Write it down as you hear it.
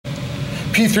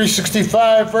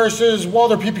P365 versus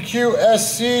Walther PPQ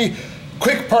SC.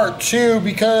 Quick part 2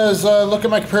 because look at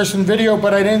my comparison video,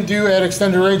 but I didn't do at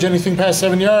extended range anything past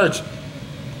 7 yards.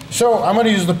 So I'm going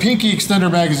to use the Pinky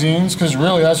extender magazines because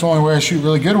really that's the only way I shoot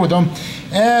really good with them.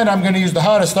 And I'm going to use the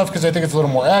hottest stuff because I think it's a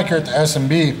little more accurate, the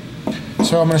SMB.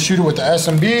 So I'm going to shoot it with the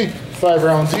SMB, 5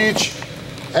 rounds each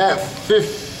at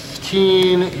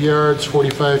 15 yards,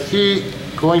 45 feet.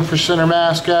 Going for center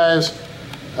mass, guys.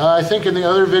 I think in the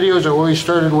other videos I always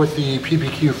started with the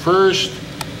PPQ first.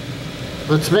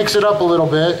 Let's mix it up a little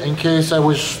bit in case I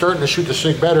was starting to shoot the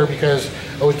Sig better because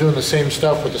I was doing the same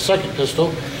stuff with the second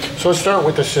pistol. So let's start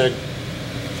with the Sig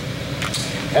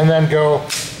and then go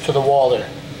to the Walther.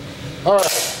 All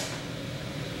right.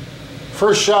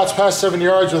 First shot's past 7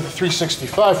 yards with a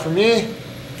 365 for me.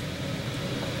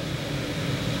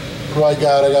 What do I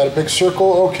got? I got a big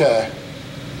circle. Okay.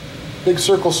 Big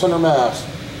circle center mass.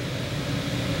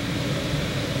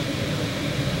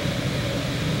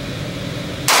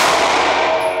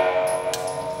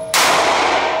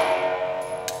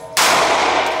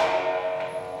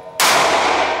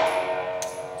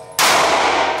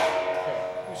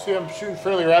 See, I'm shooting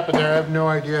fairly rapid there. I have no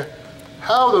idea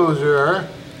how those are.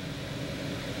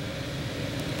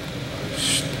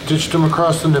 Stitched them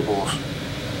across the nipples.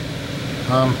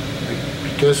 I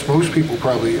guess most people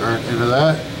probably aren't into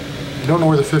that. I don't know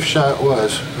where the 5th shot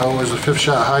was. Oh, it was the 5th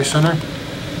shot high center.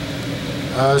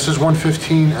 This is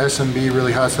 115 SMB,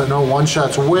 really hot. So no, one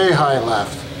shot's way high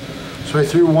left. So I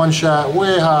threw one shot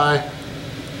way high.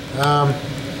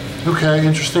 Okay,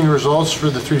 interesting results for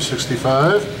the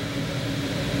 365.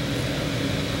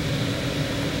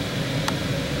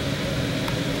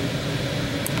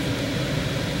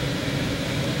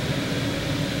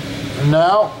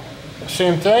 Now,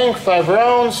 same thing, 5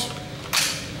 rounds,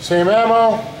 same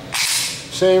ammo,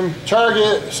 same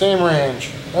target, same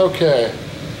range. Okay.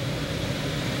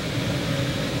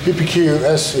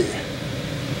 PPQ SC.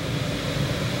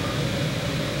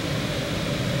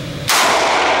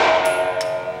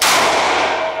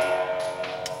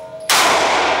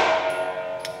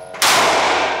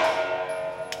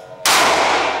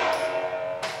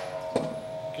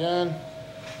 Again,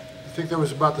 I think that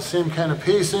was about the same kind of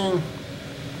pacing.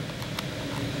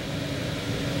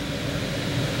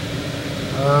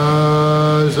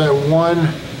 Is that one,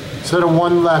 instead of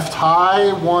one left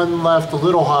high, one left a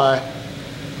little high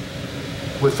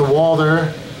with the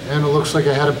Walther, and it looks like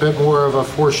I had a bit more of a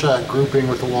 4-shot grouping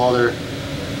with the Walther.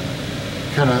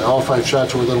 Kind of all 5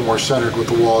 shots were a little more centered with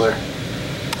the Walther.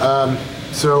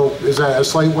 So is that a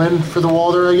slight win for the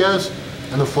Walther, I guess?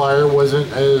 And the flyer wasn't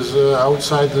as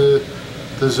outside the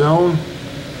zone.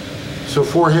 So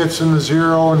 4 hits in the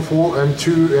 0 and 4 and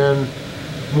 2 and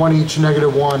 1 each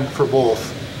 -1 for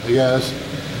both, I guess,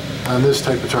 on this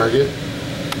type of target.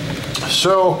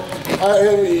 So,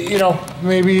 you know,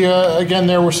 maybe again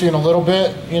there we're seeing a little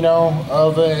bit, you know,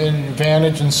 of an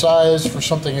advantage in size for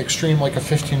something extreme like a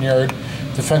 15-yard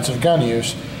defensive gun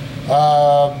use.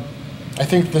 I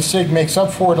think the Sig makes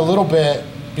up for it a little bit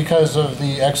because of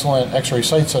the excellent X-ray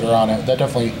sights that are on it. That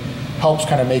definitely helps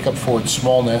kind of make up for its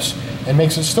smallness and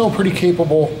makes it still a pretty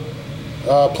capable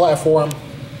platform,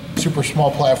 super small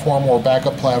platform or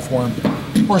backup platform,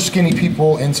 or skinny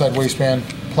people inside waistband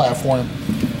platform.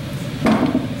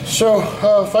 So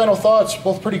final thoughts,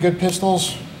 both pretty good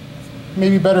pistols.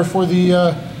 Maybe better for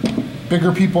the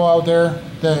bigger people out there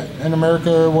that in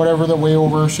America or whatever that weigh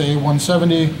over say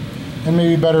 170, and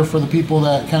maybe better for the people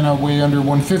that kind of weigh under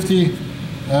 150,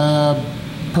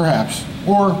 perhaps,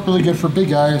 or really good for big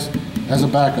guys as a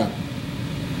backup.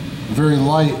 Very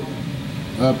light.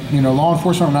 You know, law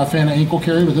enforcement, I'm not a fan of ankle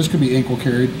carry, but this could be ankle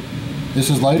carried. This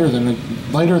is lighter than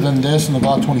this, and the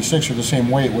Glock 26 are the same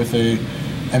weight with a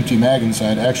empty mag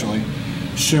inside, actually.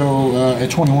 So at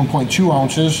 21.2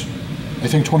 ounces, I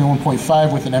think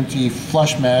 21.5 with an empty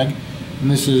flush mag,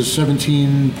 and this is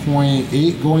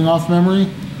 17.8 going off memory.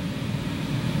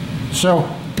 So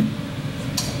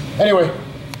anyway,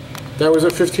 that was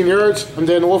at 15 yards. I'm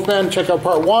DanTheWolfman. Check out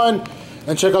part 1.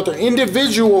 And check out their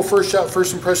individual first shot,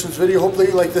 first impressions video. Hopefully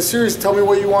you like this series. Tell me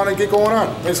what you want to get going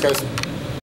on. Thanks, guys.